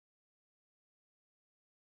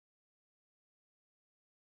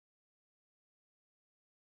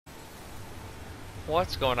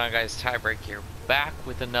What's going on, guys? Tiebreak here, back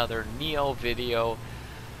with another Nioh video.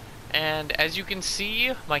 And as you can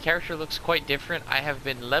see, my character looks quite different. I have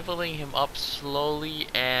been leveling him up slowly,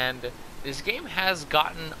 and this game has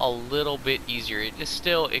gotten a little bit easier. It is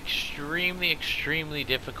still extremely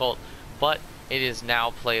difficult, but it is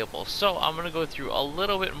now playable. So I'm going to go through a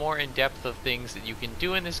little bit more in depth of things that you can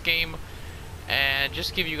do in this game, and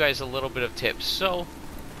just give you guys a little bit of tips. So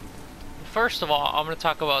first of all, I'm going to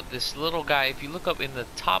talk about this little guy. If you look up in the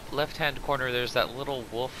top left-hand corner, there's that little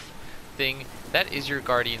wolf thing. That is your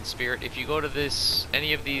guardian spirit. If you go to this,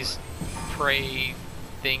 any of these pray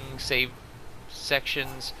thing save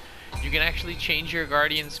sections, you can actually change your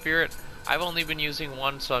guardian spirit. I've only been using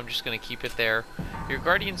one, so I'm just going to keep it there. Your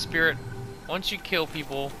guardian spirit, once you kill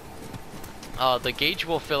people, the gauge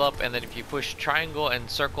will fill up, and then if you push triangle and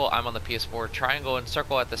circle, I'm on the PS4, triangle and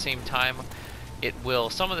circle at the same time, it will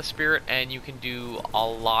summon the spirit, and you can do a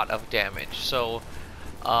lot of damage. So,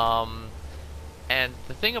 and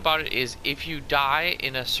the thing about it is, if you die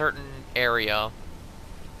in a certain area,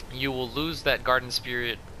 you will lose that guardian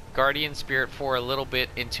spirit for a little bit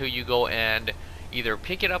until you go and either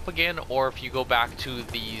pick it up again, or if you go back to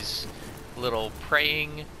these little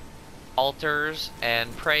praying altars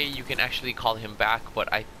and pray, you can actually call him back.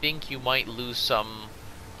 But I think you might lose some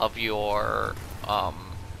of your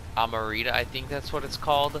Amarita, I think that's what it's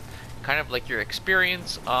called, kind of like your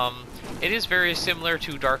experience. It is very similar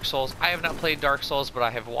to Dark Souls. I have not played Dark Souls, but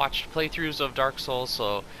I have watched playthroughs of Dark Souls,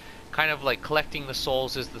 so kind of like collecting the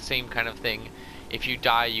souls is the same kind of thing. If you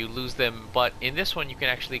die, you lose them, but in this one you can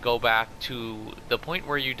actually go back to the point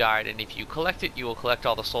where you died, and if you collect it, you will collect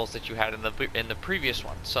all the souls that you had in the previous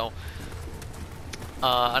one. So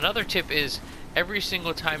another tip is, every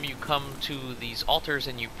single time you come to these altars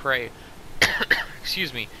and you pray,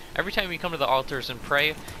 excuse me, every time you come to the altars and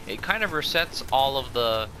pray, it kind of resets all of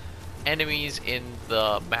the enemies in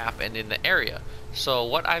the map and in the area. So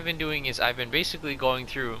what I've been doing is I've been basically going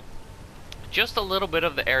through just a little bit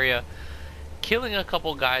of the area, killing a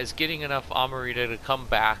couple guys, getting enough Amarita to come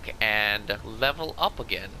back and level up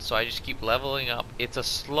again. So I just keep leveling up. It's a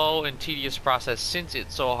slow and tedious process since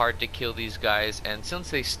it's so hard to kill these guys, and since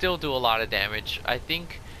they still do a lot of damage. I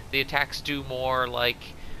think the attacks do more like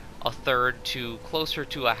a third to closer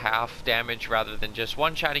to a half damage rather than just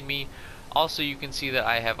one-shotting me. Also, you can see that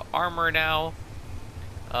I have armor now.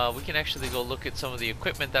 We can actually go look at some of the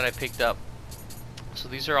equipment that I picked up. So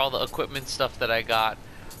these are all the equipment stuff that I got.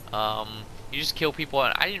 You just kill people,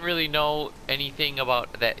 and I didn't really know anything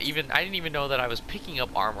about that. I didn't even know that I was picking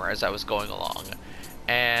up armor as I was going along.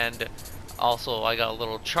 And also I got a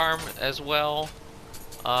little charm as well.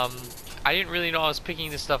 I didn't really know I was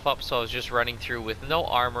picking this stuff up, so I was just running through with no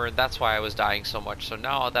armor, and that's why I was dying so much. So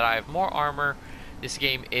now that I have more armor, this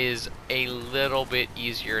game is a little bit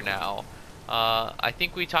easier now. I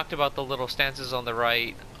think we talked about the little stances on the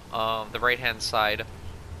right-hand side.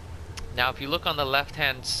 Now if you look on the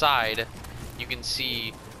left-hand side, you can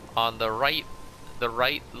see on the right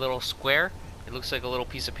little square, it looks like a little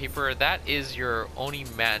piece of paper. That is your Oni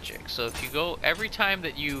magic. So if you go, every time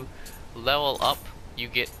that you level up, you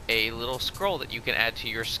get a little scroll that you can add to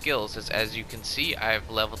your skills. As you can see, I've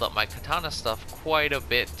leveled up my katana stuff quite a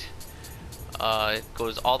bit. It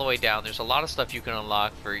goes all the way down. There's a lot of stuff you can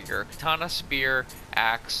unlock for your katana, spear,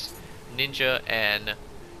 axe, ninja, and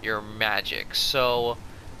your magic. So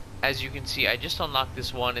as you can see, I just unlocked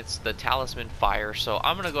this one. It's the talisman fire. So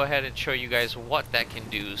I'm gonna go ahead and show you guys what that can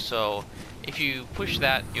do. So if you push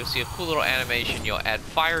that, you'll see a cool little animation. You'll add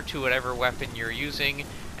fire to whatever weapon you're using,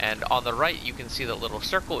 and on the right you can see the little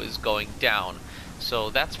circle is going down. So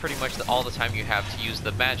that's pretty much all the time you have to use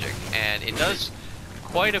the magic, and it does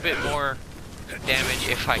quite a bit more damage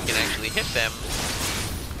if I can actually hit them.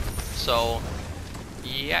 So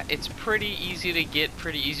yeah, it's pretty easy to get,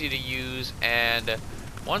 pretty easy to use, and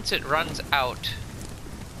once it runs out,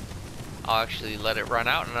 I'll actually let it run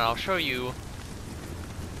out and I'll show you.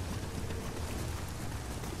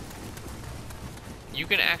 You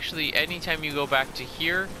can actually, anytime you go back to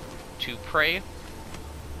here to pray,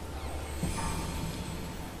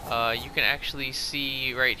 you can actually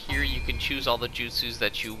see right here, you can choose all the jutsus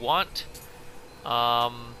that you want.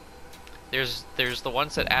 There's the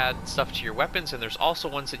ones that add stuff to your weapons, and there's also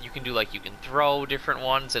ones that you can do, like you can throw different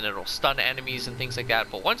ones and it'll stun enemies and things like that.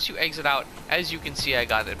 But once you exit out, as you can see, I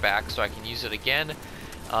got it back so I can use it again.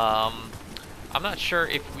 I'm not sure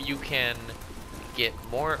if you can get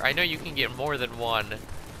more. I know you can get more than one,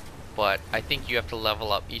 but I think you have to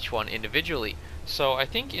level up each one individually. So I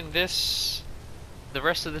think in the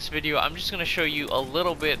rest of this video, I'm just going to show you a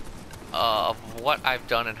little bit of what I've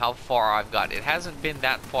done and how far I've got. It hasn't been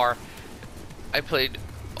that far. I played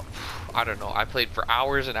I don't know, I played for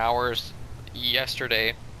hours and hours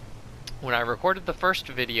yesterday when I recorded the first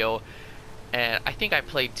video, and I think I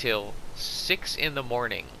played till 6 in the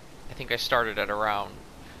morning. I think I started at around,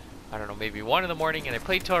 I don't know, maybe 1 in the morning, and I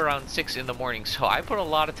played till around 6 in the morning. So I put a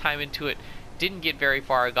lot of time into it, didn't get very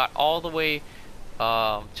far. I got all the way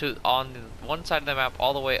to on one side of the map,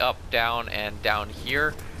 all the way up, down, and down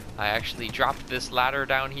here. I actually dropped this ladder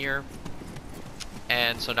down here,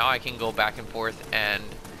 and so now I can go back and forth and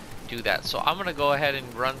do that. So I'm gonna go ahead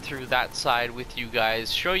and run through that side with you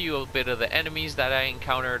guys, show you a bit of the enemies that I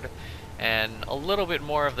encountered, and a little bit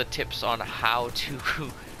more of the tips on how to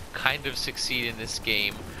kind of succeed in this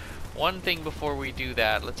game. One thing before we do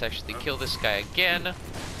that, let's actually kill this guy again.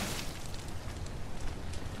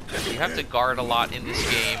 You have to guard a lot in this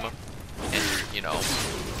game, and you know,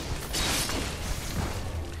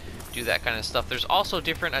 do that kind of stuff. There's also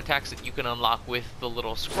different attacks that you can unlock with the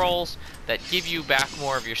little scrolls that give you back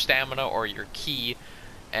more of your stamina or your ki.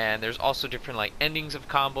 And there's also different like endings of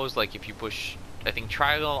combos, like if you push, I think,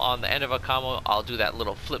 triangle on the end of a combo, I'll do that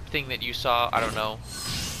little flip thing that you saw, I don't know,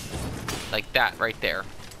 like that right there.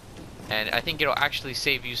 And I think it'll actually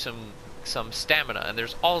save you some stamina, and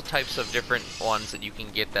there's all types of different ones that you can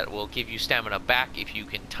get that will give you stamina back if you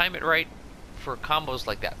can time it right for combos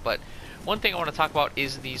like that. But one thing I want to talk about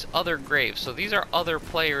is these other graves. So these are other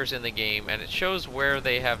players in the game, and it shows where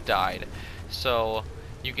they have died. So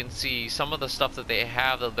you can see some of the stuff that they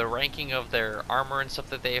have, the ranking of their armor and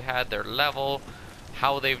stuff that they've had, their level,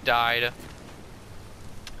 how they've died,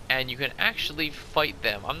 and you can actually fight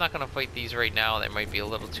them. I'm not going to fight these right now, they might be a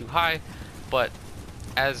little too high, but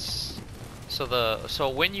so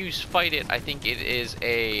when you fight it, I think it is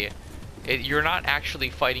you're not actually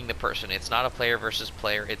fighting the person. It's not a player versus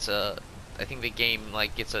player. It's I think the game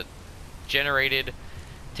like gets generated,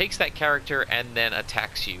 takes that character, and then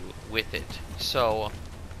attacks you with it. So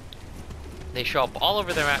they show up all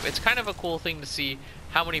over the map. It's kind of a cool thing to see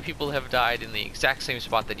how many people have died in the exact same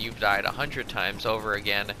spot that you've died 100 times over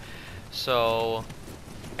again. So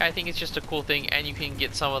yeah, I think it's just a cool thing, and you can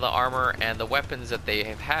get some of the armor and the weapons that they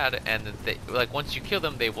have had, and like once you kill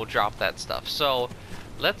them, they will drop that stuff. So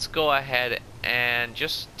let's go ahead and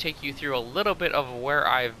just take you through a little bit of where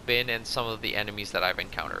I've been and some of the enemies that I've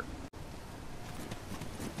encountered.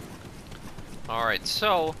 Alright,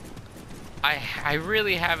 so I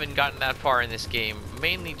really haven't gotten that far in this game,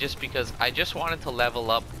 mainly just because I just wanted to level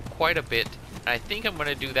up quite a bit, and I think I'm going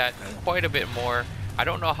to do that quite a bit more. I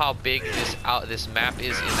don't know how big this map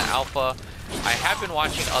is in the alpha. I have been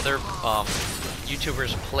watching other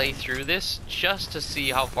YouTubers play through this just to see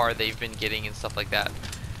how far they've been getting and stuff like that.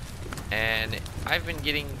 And I've been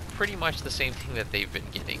getting pretty much the same thing that they've been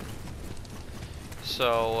getting.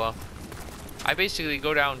 So I basically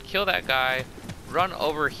go down, kill that guy, run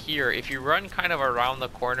over here. If you run kind of around the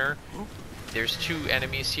corner, there's 2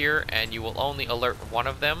 enemies here, and you will only alert one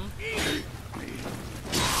of them.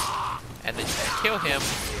 And then you can kill him,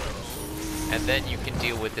 and then you can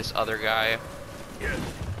deal with this other guy.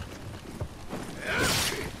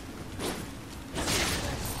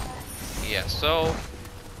 Yeah, so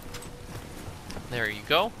there you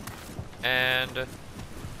go. And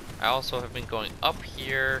I also have been going up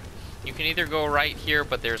here. You can either go right here,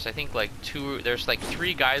 but there's I think like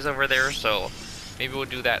 3 guys over there, so maybe we'll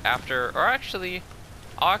do that after. Or actually,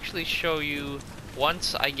 I'll actually show you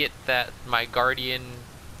once I get my guardian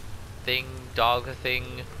thing, dog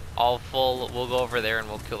thing, all full. We'll go over there and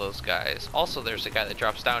we'll kill those guys. Also, there's a guy that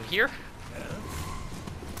drops down here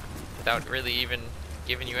without really even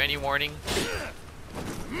giving you any warning.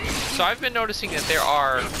 So I've been noticing that there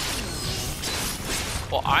are,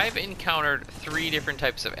 well, I've encountered 3 different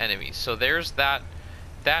types of enemies. So there's the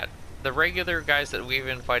regular guys that we've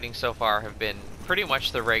been fighting so far have been pretty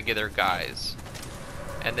much the regular guys.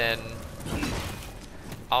 And then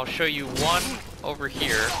I'll show you one over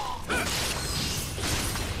here.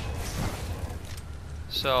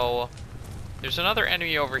 So there's another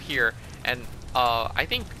enemy over here, and I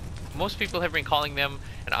think most people have been calling them,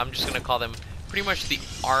 and I'm just gonna call them pretty much the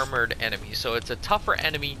armored enemy. So it's a tougher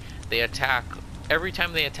enemy. They attack, every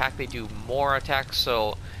time they attack they do more attacks.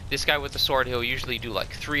 So this guy with the sword, he'll usually do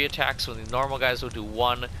like 3 attacks, when the normal guys will do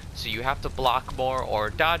 1. So you have to block more or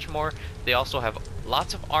dodge more. They also have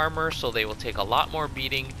lots of armor, so they will take a lot more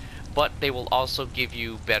beating, but they will also give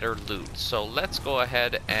you better loot. So let's go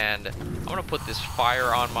ahead, and I'm gonna put this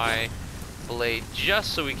fire on my blade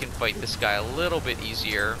just so we can fight this guy a little bit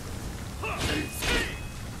easier.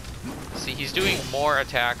 See, he's doing more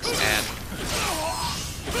attacks, and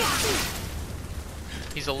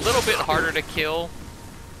he's a little bit harder to kill.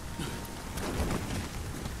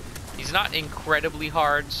 He's not incredibly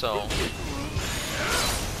hard, so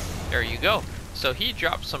There you go. So he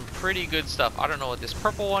dropped some pretty good stuff. I don't know what this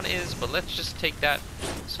purple one is, but let's just take that.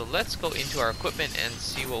 So let's go into our equipment and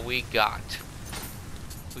see what we got.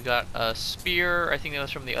 We got a spear, I think that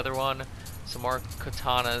was from the other one. Some more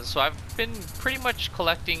katanas. So I've been pretty much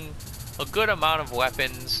collecting a good amount of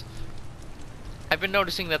weapons. I've been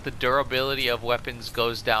noticing that the durability of weapons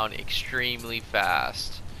goes down extremely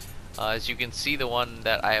fast. As you can see, the one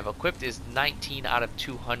that I have equipped is 19 out of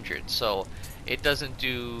 200. So it doesn't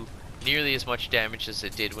do nearly as much damage as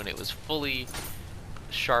it did when it was fully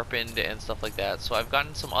sharpened and stuff like that. So I've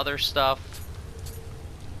gotten some other stuff,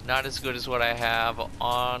 not as good as what I have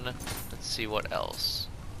on. Let's see what else.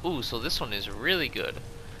 Ooh, so this one is really good.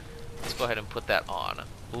 Let's go ahead and put that on.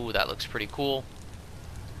 Ooh, that looks pretty cool.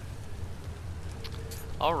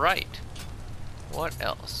 Alright, what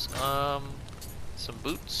else? Some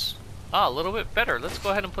boots. Ah, a little bit better. Let's go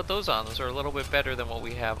ahead and put those on. Those are a little bit better than what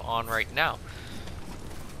we have on right now.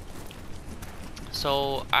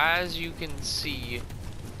 So as you can see,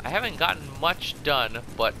 I haven't gotten much done,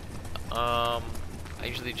 but I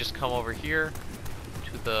usually just come over here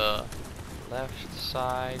to the left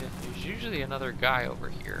side. There's usually another guy over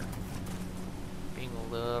here. Being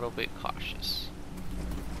a little bit cautious.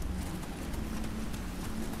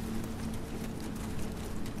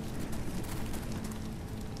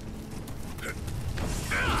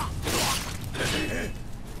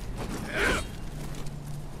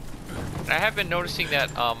 I have been noticing that,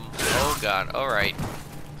 oh god, alright.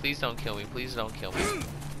 Please don't kill me, please don't kill me.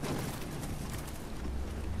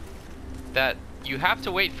 That you have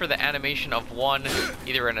to wait for the animation of one,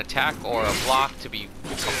 either an attack or a block, to be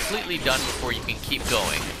completely done before you can keep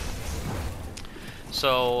going.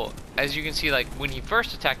 So, as you can see, like, when he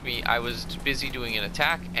first attacked me, I was busy doing an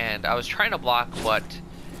attack, and I was trying to block, but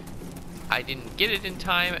I didn't get it in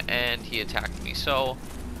time, and he attacked me. So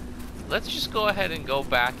let's just go ahead and go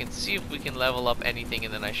back and see if we can level up anything,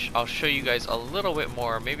 and then I'll show you guys a little bit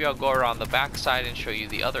more. Maybe I'll go around the back side and show you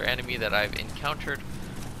the other enemy that I've encountered.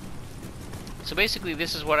 So basically,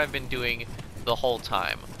 this is what I've been doing the whole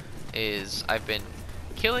time, is I've been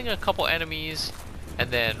killing a couple enemies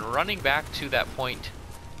and then running back to that point,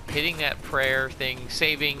 hitting that prayer thing,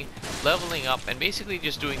 saving, leveling up, and basically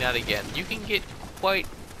just doing that again. You can get quite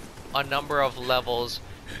a number of levels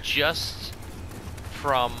just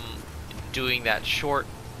from doing that short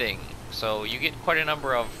thing. So you get quite a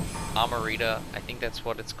number of Amarita, I think that's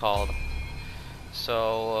what it's called.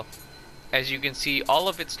 So as you can see, all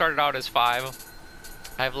of it started out as 5.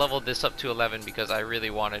 I've leveled this up to 11 because I really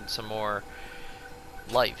wanted some more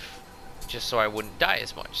life, just so I wouldn't die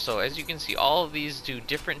as much. So as you can see, all of these do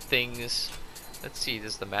different things. Let's see,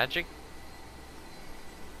 does the magic?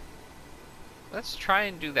 Let's try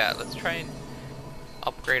and do that. Let's try and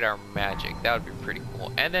upgrade our magic. That would be pretty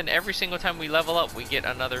cool. And then every single time we level up, we get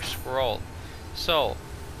another scroll. So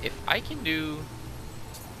if I can do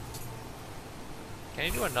I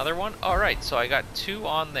do another one? Alright, so I got 2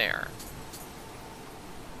 on there.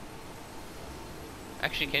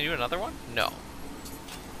 Actually, can I do another one? No.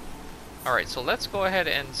 Alright, so let's go ahead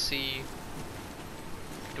and see.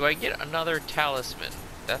 Do I get another talisman?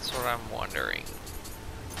 That's what I'm wondering.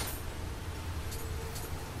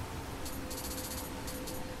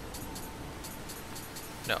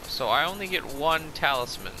 No, so I only get 1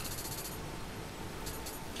 talisman.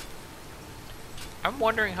 I'm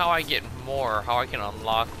wondering how I get more, how I can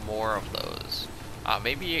unlock more of those.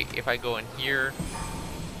 Maybe if I go in here.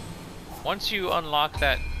 Once you unlock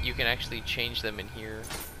that, you can actually change them in here.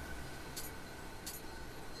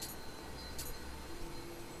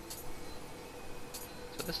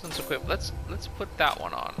 So this one's equipped. Let's put that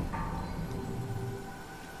one on.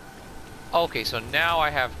 Okay, so now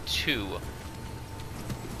I have 2.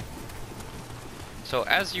 So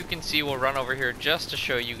as you can see, we'll run over here just to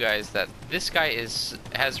show you guys that this guy has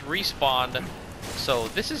respawned. So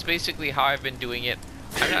this is basically how I've been doing it.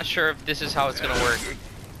 I'm not sure if this is how it's going to work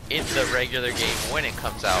in the regular game when it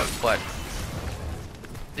comes out, but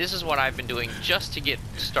this is what I've been doing just to get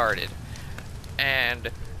started.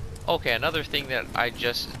 And okay, another thing that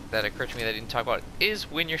occurred to me that I didn't talk about is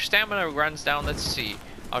when your stamina runs down. Let's see,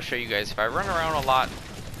 I'll show you guys. If I run around a lot,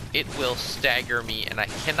 it will stagger me and I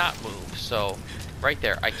cannot move. So right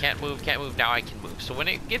there, I can't move, now I can move. So when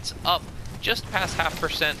it gets up just past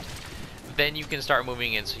 0.5%, then you can start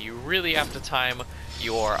moving in. So you really have to time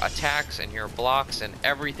your attacks and your blocks and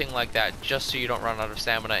everything like that, just so you don't run out of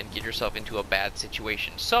stamina and get yourself into a bad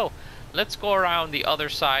situation. So let's go around the other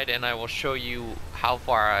side and I will show you how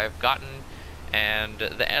far I've gotten and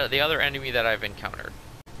the other enemy that I've encountered.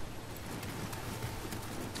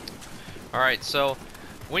 Alright, so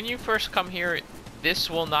when you first come here, this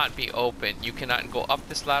will not be open. You cannot go up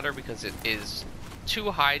this ladder because it is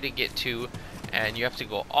too high to get to, and you have to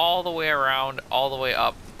go all the way around, all the way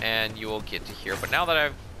up, and you will get to here. But now that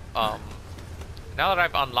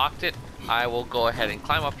I've unlocked it, I will go ahead and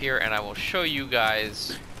climb up here, and I will show you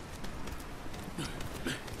guys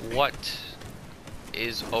what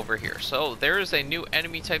is over here. So there is a new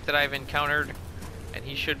enemy type that I've encountered, and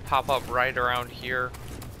he should pop up right around here.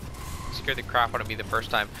 Scared the crap out of me the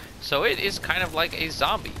first time. So it is kind of like a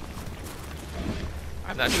zombie.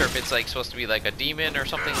 I'm not sure if it's like supposed to be like a demon or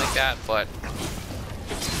something like that, but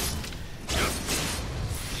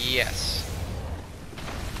yes.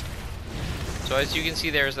 So as you can see,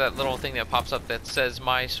 there's that little thing that pops up that says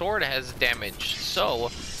my sword has damage.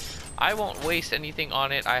 So I won't waste anything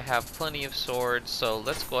on it. I have plenty of swords, so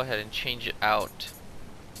let's go ahead and change it out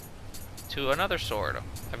to another sword.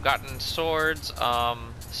 I've gotten swords,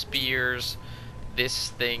 spears, this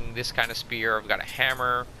thing, this kind of spear. I've got a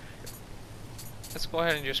hammer. Let's go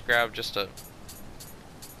ahead and just grab just a...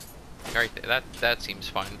 Right there, that seems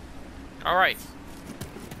fine. Alright.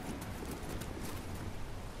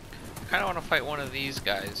 I kind of want to fight one of these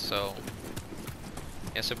guys, so...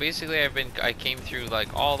 Yeah, so basically I came through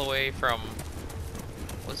like all the way from...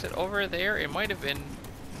 Was it over there? It might have been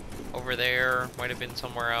over there, might have been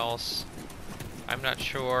somewhere else. I'm not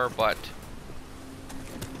sure, but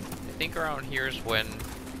I think around here is when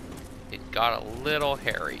it got a little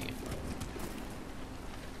hairy.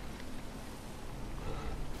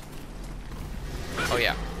 Oh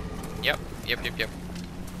yeah. Yep.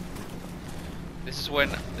 This is when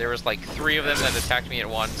there was like 3 of them that attacked me at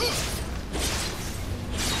once.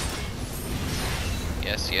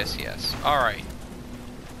 Yes. Alright.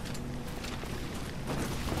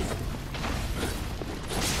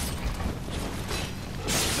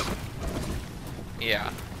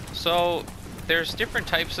 Yeah. So there's different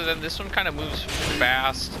types of them. This one kind of moves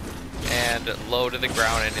fast and low to the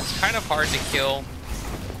ground, and it's kind of hard to kill.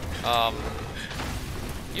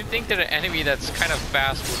 You'd think that an enemy that's kind of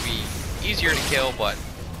fast would be easier to kill, but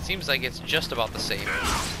it seems like it's just about the same.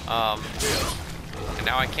 And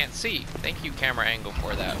now I can't see. Thank you, camera angle,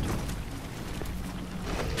 for that.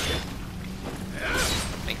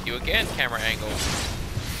 Thank you again, camera angle.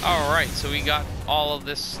 Alright, so we got all of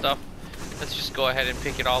this stuff. Let's just go ahead and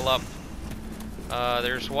pick it all up.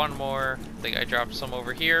 There's one more. I think I dropped some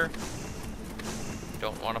over here.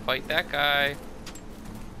 Don't want to fight that guy.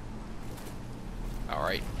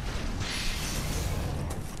 Alright.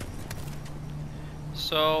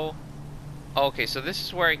 So, okay, so this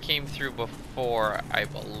is where I came through before, I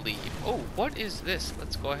believe. Oh, what is this?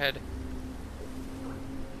 Let's go ahead.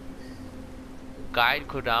 Guide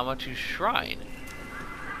Kodama to Shrine.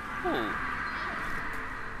 Ooh.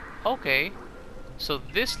 Okay. So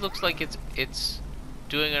this looks like it's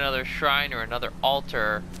doing another shrine or another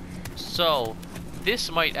altar. So this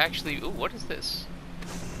might actually... Ooh, what is this?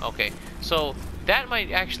 Okay, so that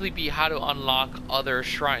might actually be how to unlock other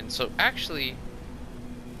shrines. So actually,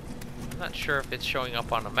 I'm not sure if it's showing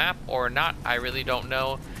up on a map or not. I really don't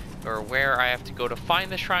know, or where I have to go to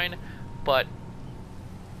find the shrine, but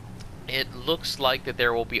it looks like that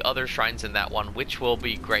there will be other shrines in that one, which will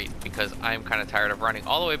be great because I'm kind of tired of running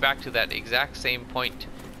all the way back to that exact same point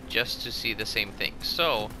just to see the same thing.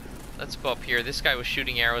 So let's go up here. This guy was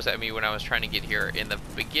shooting arrows at me when I was trying to get here in the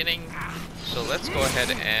beginning, so let's go ahead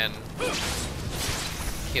and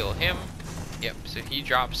kill him. Yep, so he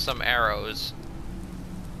drops some arrows.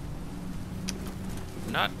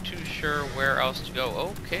 Not too sure where else to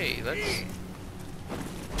go. Okay, let's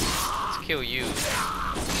kill you.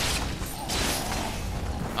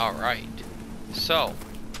 Alright, so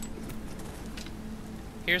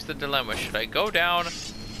here's the dilemma. Should I go down,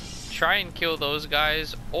 try and kill those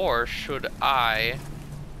guys, or should I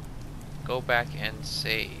go back and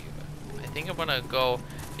save? I think I'm gonna go...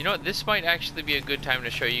 You know what, this might actually be a good time to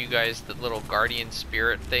show you guys the little guardian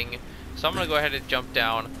spirit thing. So I'm gonna go ahead and jump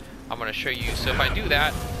down. I'm gonna show you. So if I do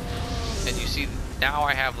that, and you see now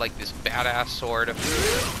I have like this badass sword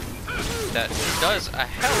that does a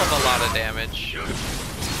hell of a lot of damage,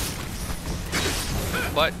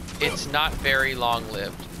 but it's not very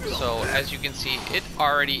long-lived. So as you can see, it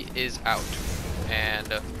already is out,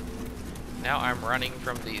 and now I'm running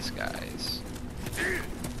from these guys.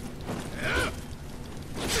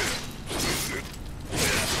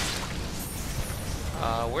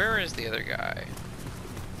 Where is the other guy?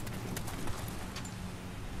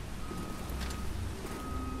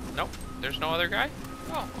 Nope, there's no other guy?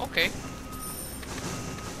 Oh, okay.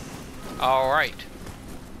 Alright.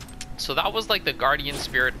 So that was like the guardian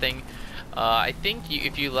spirit thing. I think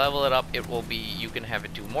if you level it up, it will be, you can have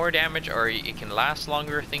it do more damage, or it can last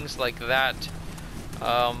longer, things like that.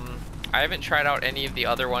 I haven't tried out any of the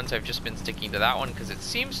other ones. I've just been sticking to that one because it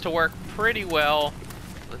seems to work pretty well.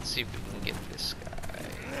 Let's see if we can get this guy.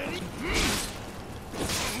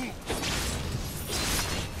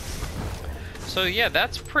 So yeah,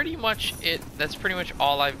 that's pretty much it. That's pretty much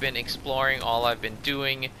all I've been exploring, all I've been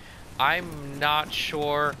doing. I'm not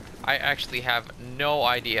sure. I actually have no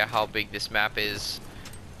idea how big this map is.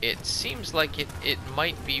 It seems like it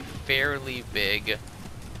might be fairly big,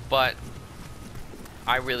 but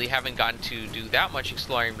I really haven't gotten to do that much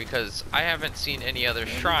exploring because I haven't seen any other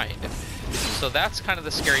shrine. So that's kind of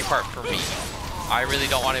the scary part for me. I really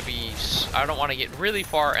don't want to be, I don't want to get really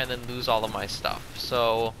far and then lose all of my stuff.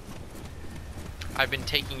 So I've been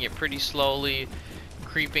taking it pretty slowly,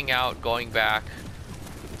 creeping out, going back,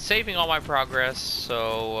 saving all my progress.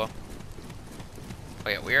 So, oh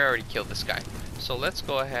yeah, we already killed this guy. So let's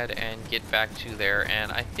go ahead and get back to there,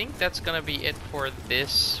 and I think that's gonna be it for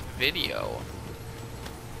this video.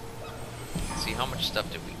 Let's see, how much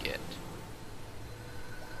stuff did we get?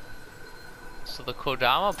 So the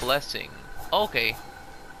Kodama Blessing. Okay.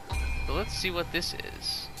 So let's see what this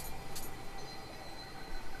is.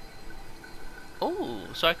 Oh,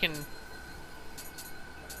 so I can...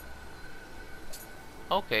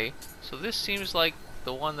 Okay, so this seems like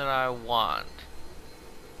the one that I want.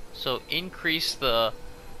 So increase the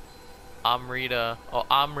Amrita,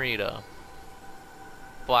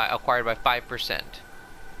 acquired by 5%.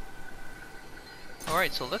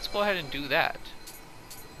 Alright, so let's go ahead and do that.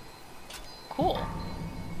 Cool.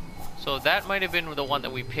 So that might have been the one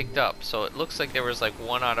that we picked up. So it looks like there was like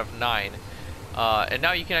 1 out of 9. And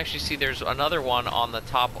now you can actually see there's another one on the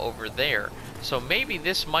top over there. So maybe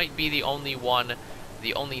this might be the only one,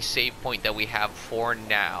 the only save point that we have for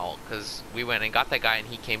now, because we went and got that guy and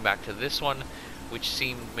he came back to this one, which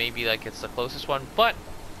seemed maybe like it's the closest one. But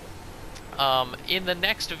in the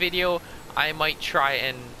next video I might try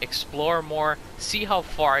and explore more, see how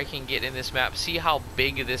far I can get in this map, see how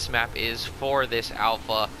big this map is for this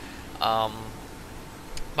alpha.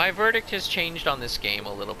 My verdict has changed on this game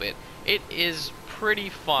a little bit. It is pretty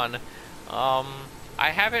fun. I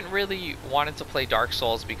haven't really wanted to play Dark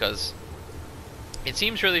Souls because it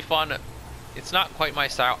seems really fun. It's not quite my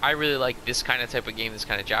style. I really like this kind of type of game, this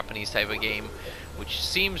kind of Japanese type of game, which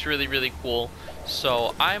seems really, really cool.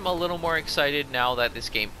 So I'm a little more excited now that this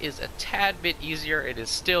game is a tad bit easier. It is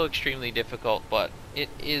still extremely difficult, but it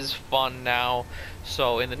is fun now.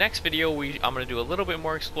 So in the next video, I'm going to do a little bit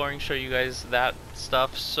more exploring, show you guys that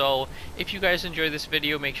stuff. So if you guys enjoyed this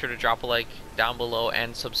video, make sure to drop a like down below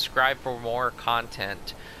and subscribe for more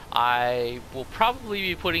content. I will probably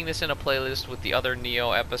be putting this in a playlist with the other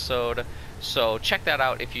Nioh episode, so check that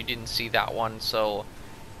out if you didn't see that one. So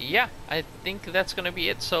yeah, I think that's going to be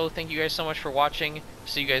it. So thank you guys so much for watching.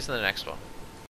 See you guys in the next one.